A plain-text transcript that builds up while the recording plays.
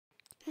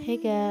Hey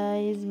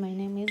guys, my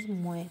name is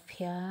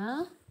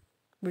Moepia.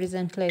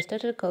 Recently, I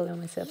started calling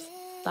myself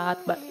Start,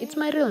 but it's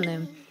my real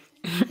name.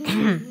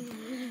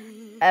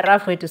 A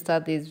rough way to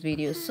start this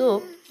video.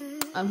 So,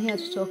 I'm here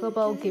to talk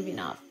about giving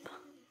up.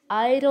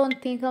 I don't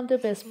think I'm the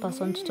best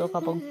person to talk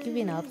about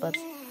giving up, but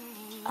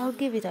I'll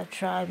give it a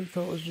try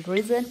because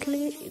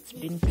recently it's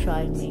been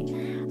trying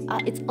me.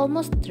 It's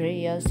almost 3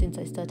 years since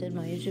I started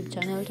my YouTube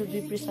channel, to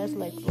be precise,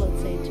 like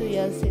let's say 2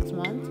 years, 6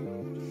 months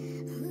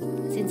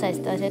since I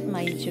started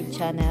my YouTube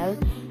channel.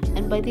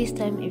 And by this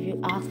time, if you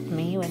asked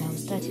me when I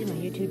was starting my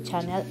YouTube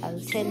channel,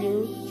 I'll tell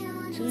you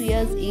 2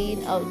 years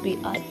in, I'll be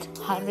at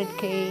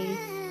 100k.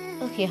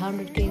 Okay,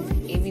 100k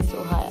is even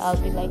so high. I'll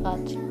be like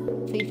at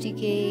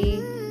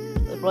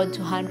 50k, road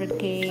to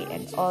 100k,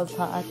 and all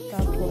that.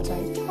 That's what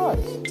I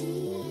thought.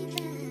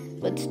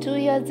 But 2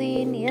 years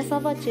in, yes,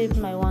 I've achieved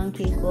my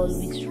 1k goal,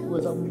 which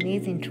was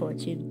amazing to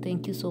achieve.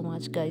 Thank you so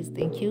much, guys.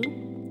 Thank you.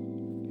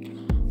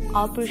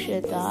 I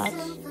appreciate that.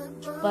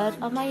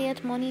 But am I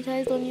yet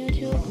monetized on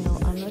YouTube? No,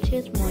 I'm not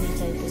yet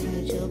monetized on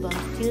YouTube.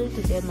 I'm still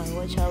to get my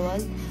watch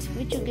hours,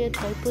 which you get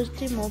by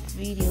posting more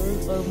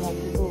videos or more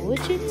people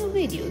watching your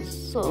videos.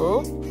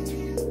 So,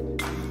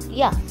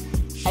 yeah,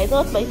 I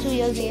thought by 2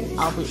 years in,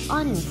 I'll be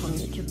earning from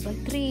YouTube. By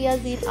 3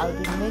 years in, I'll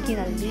be making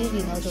a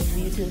living out of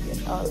YouTube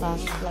and all that,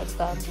 like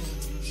that.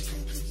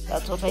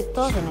 That's what I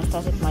thought when I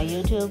started my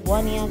YouTube.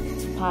 1 year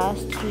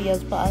passed, 2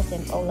 years passed,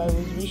 and all I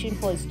was wishing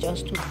for is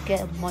just to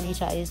get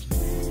monetized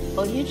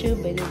on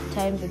YouTube by the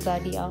time the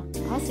third year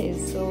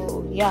passes.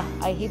 So yeah,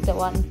 I hit the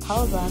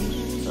 1,000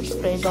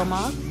 subscriber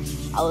mark.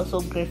 I was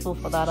so grateful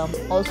for that. I'm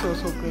also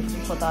so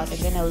grateful for that. And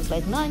then I was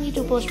like, no, I need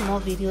to post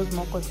more videos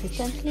more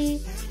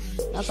consistently.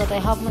 Now that I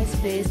have my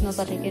space, now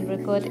that I can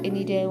record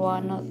any day I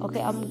want.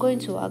 Okay, I'm going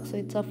to work, so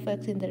it's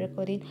affecting the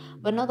recording.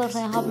 But now that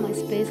I have my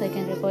space, I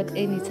can record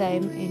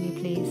anytime, any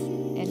place,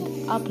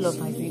 and upload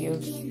my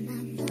videos.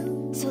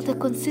 So the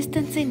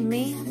consistency in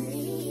me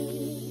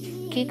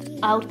kicked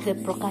out the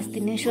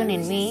procrastination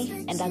in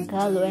me, and a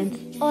girl went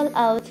all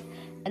out.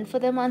 And for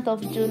the month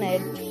of June, I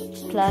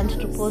planned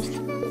to post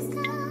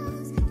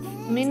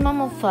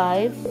minimum of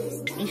 5.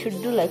 You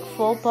should do like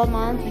 4 per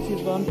month, which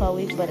is 1 per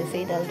week, but I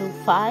said I'll do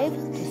 5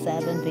 to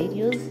 7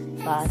 videos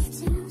per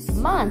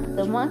month,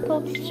 the month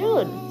of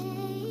June.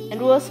 And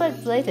we were so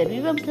excited, we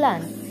even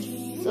planned.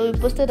 So we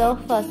posted our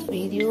first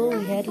video.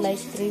 We had like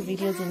 3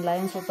 videos in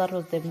line, so that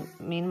was the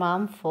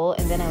minimum 4.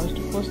 And then I was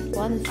to post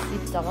 1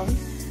 sit down.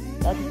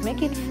 That would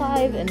make it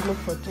 5 and look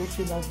for 2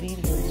 filler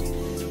videos.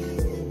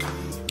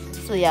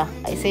 So yeah,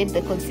 I said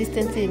the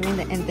consistency in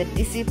me and the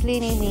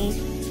discipline in me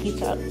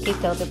kicked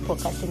out the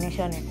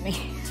procrastination in me.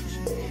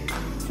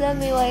 Tell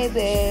me why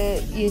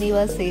the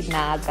universe said,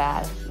 nah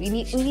girl, we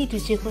need to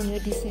check on your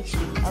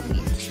discipline a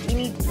bit. We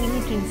need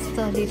to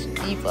install it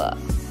deeper.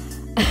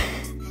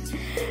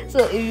 So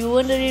if you're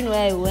wondering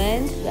where I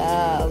went,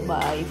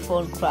 my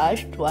phone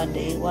crashed one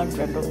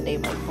random day.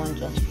 My phone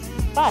just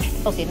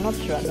crashed. Okay, not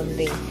random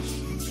day.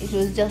 It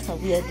was just a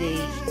weird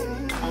day.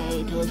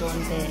 It was on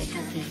the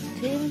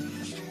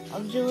 15th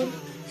of June,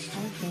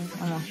 I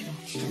think. I'm not sure.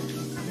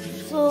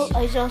 So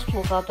I just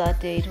woke up that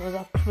day. It was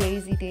a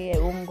crazy day. I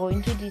won't go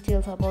into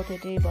details about the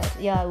day, but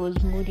yeah, I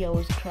was moody. I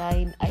was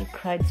crying. I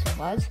cried so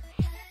much.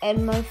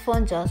 And my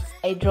phone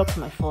I dropped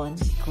my phone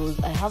because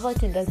I have a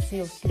tendency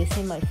of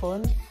placing my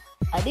phone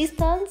a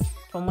distance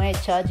from where I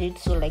charge it.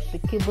 So like the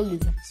cable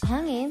is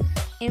hanging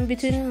in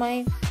between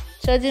my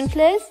charging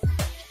place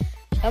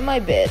and my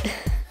bed.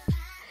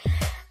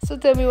 So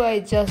tell me why I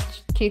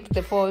just kicked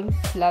the phone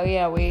flying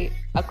away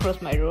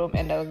across my room,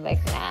 and I was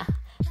like, nah,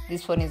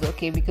 this phone is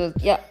okay, because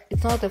yeah,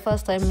 it's not the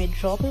first time me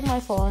dropping my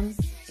phone.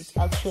 It's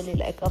actually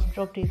like I've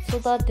dropped it. So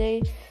that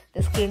day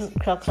the screen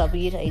cracked a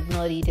bit, I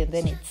ignored it, and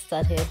then it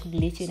started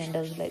glitching, and I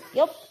was like,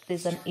 yep,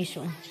 there's an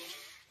issue.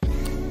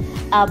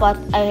 But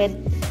I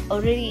had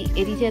already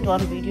edited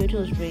 1 video. It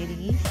was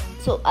ready.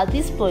 So at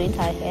this point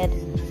I had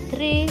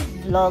 3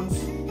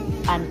 vlogs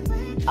and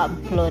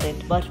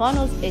uploaded, but 1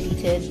 was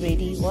edited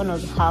ready, 1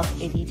 was half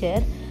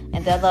edited,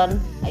 and the other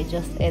one I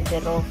just had the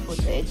raw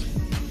footage.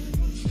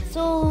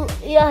 So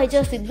yeah, I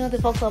just ignored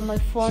the fact that my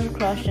phone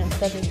crashed and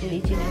started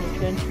glitching, and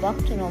it went back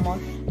to normal.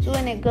 So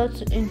when I got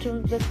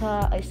into the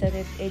car, I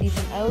started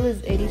editing. I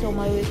always edit on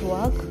my way to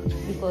work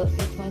because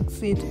it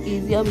makes it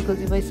easier, because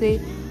if I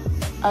say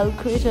I'll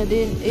create a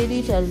day and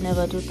edit, I'll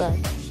never do that.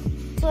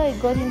 So I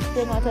got into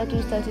the matter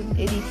to started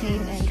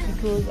editing, and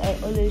because I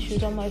always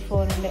shoot on my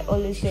phone and I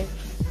always take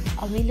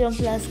a million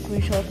plus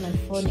screenshots, my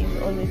phone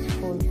is always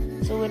full.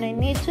 So when I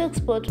need to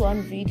export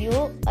 1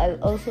 video, I'll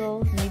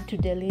also need to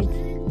delete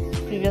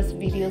previous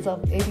videos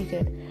I've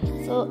edited.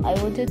 So I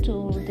wanted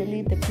to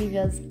delete the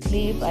previous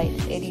clip I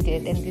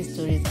edited, and this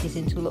story is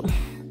getting too long.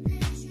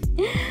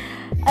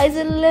 I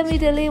said, let me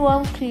delete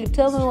 1 clip.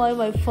 Tell me why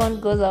my phone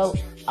goes out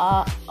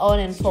on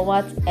and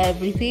formats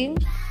everything.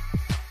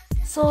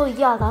 So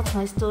yeah, that's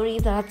my story.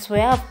 That's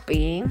where I've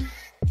been.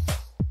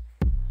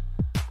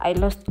 I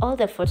lost all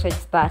the footage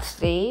that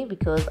day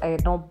because I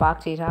had not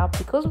backed it up,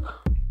 because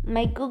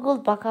my Google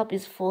backup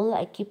is full.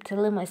 I keep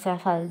telling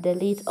myself I'll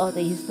delete all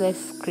the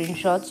useless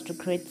screenshots to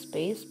create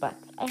space, but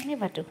I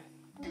never do.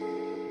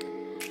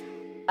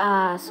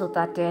 So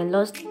that day I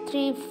lost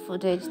three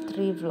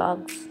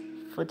vlogs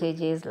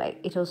footages. Like,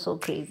 it was so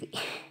crazy.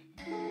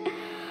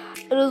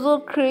 It was so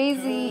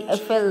crazy. I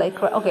felt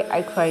like okay,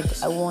 I cried.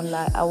 I won't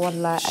lie.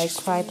 I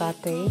cried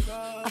that day.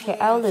 Okay,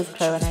 I always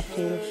cry when I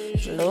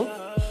feel low.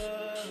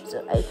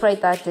 So I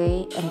cried that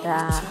day, and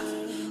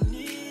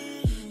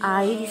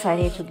I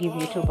decided to give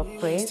YouTube a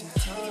praise.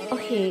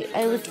 Okay,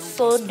 I was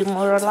so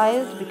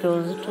demoralized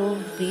because two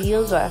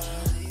videos were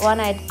one,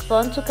 I'd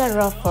gone to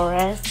Karra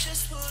Forest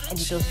and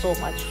it was so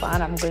much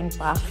fun. I'm going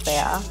back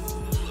there.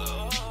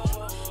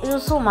 It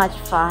was so much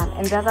fun.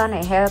 And the other one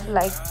I had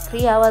like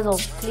 3 hours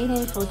of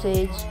cleaning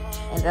footage,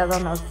 and the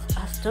other one was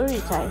a story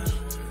time.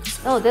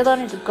 No, the other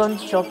one had gone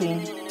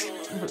shopping.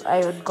 I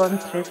had gone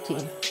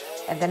thrifting,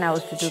 and then I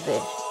was to do the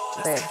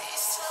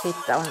sit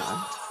down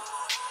one.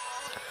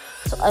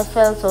 So I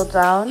felt so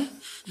down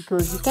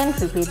because you can't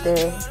repeat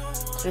the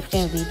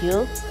thrifting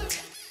video,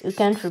 you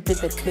can't repeat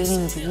the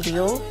cleaning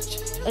video,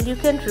 and you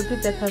can't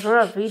repeat the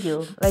Karora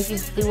video. Like,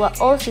 if they were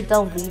all sit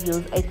down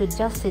videos, I could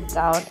just sit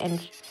down and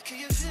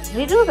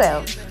redo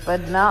them.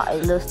 But now I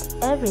lost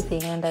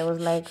everything, and I was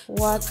like,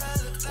 what?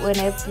 When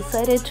I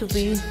decided to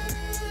be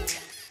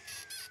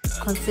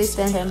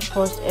consistent and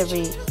post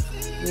every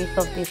week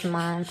of this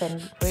month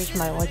and reach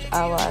my watch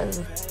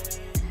hours,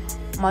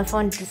 my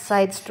phone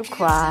decides to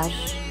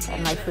crash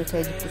and my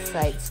footage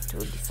decides to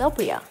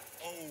disappear.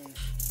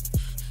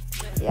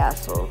 Yeah,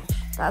 so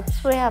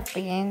that's where I've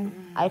been.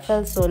 I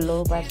felt so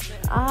low, but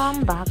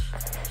I'm back.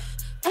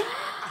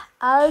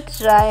 I'll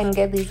try and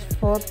get these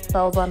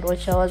 4,000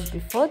 watch hours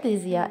before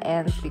this year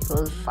ends,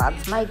 because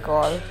that's my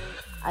goal.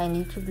 I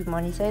need to be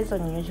monetized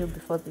on YouTube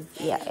before this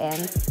year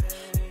ends.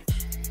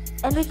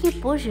 And we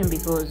keep pushing,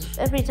 because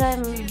every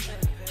time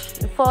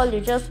you fall,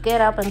 you just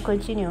get up and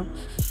continue.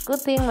 Good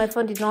thing my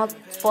phone did not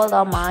spoil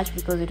that much,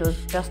 because it was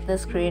just the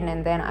screen,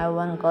 and then I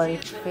went and got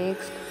it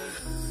fixed.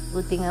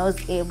 Good thing I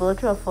was able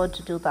to afford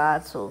to do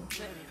that. So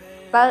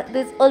but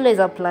there's always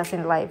a plus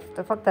in life.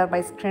 The fact that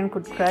my screen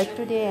could crash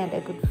today and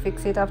I could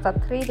fix it after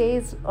 3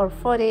 days or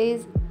 4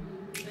 days,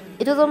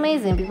 it was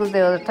amazing, because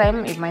there was a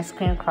time if my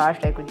screen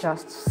crashed, I could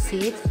just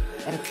sit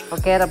and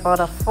forget about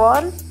a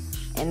phone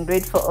and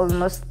wait for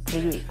almost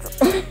 3 weeks.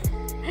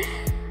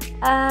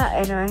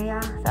 Anyway,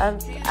 yeah,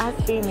 that's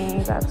been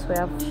me. That's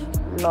where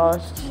I've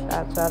lost,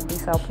 that's where I've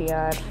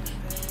disappeared.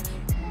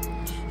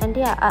 And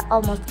yeah, I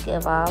almost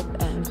gave up,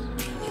 and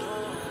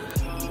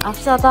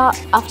after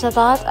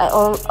that I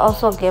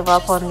also gave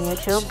up on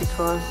YouTube,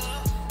 because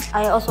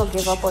I also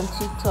gave up on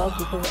TikTok,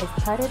 because I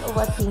started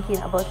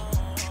overthinking about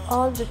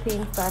all the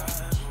things that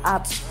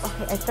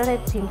I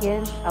started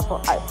thinking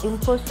about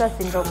imposter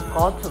syndrome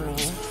got to me,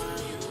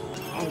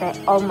 and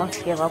I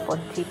almost gave up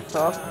on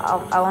TikTok.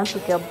 I want to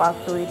get back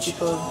to it,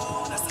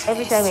 because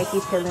every time I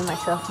keep telling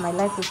myself my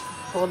life is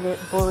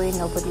boring,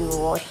 nobody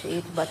will watch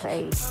it, but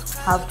I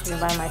have to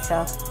remind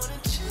myself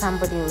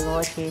somebody will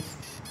watch it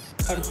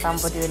and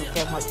somebody will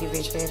get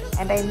motivated,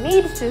 and I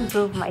need to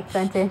improve my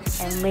content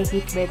and make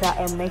it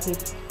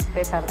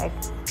better like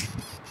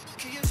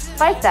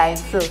 5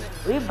 times. So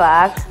we're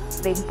back.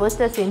 The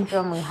imposter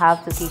syndrome, we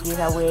have to kick it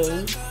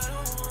away.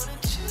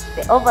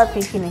 The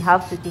overthinking, we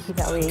have to kick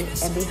it away,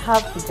 and we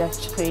have to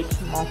just create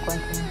more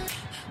content.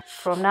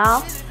 From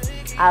now,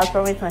 I'll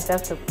promise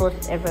myself to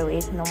post every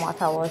week, no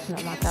matter what,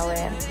 no matter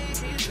where,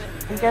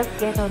 and just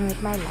get on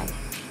with my life.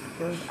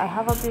 Because I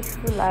have a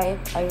beautiful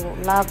life. I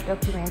love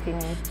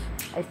documenting it.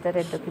 I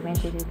started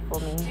documenting it for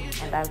me,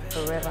 and I'll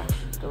forever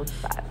do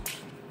that.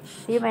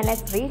 See you in my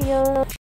next video.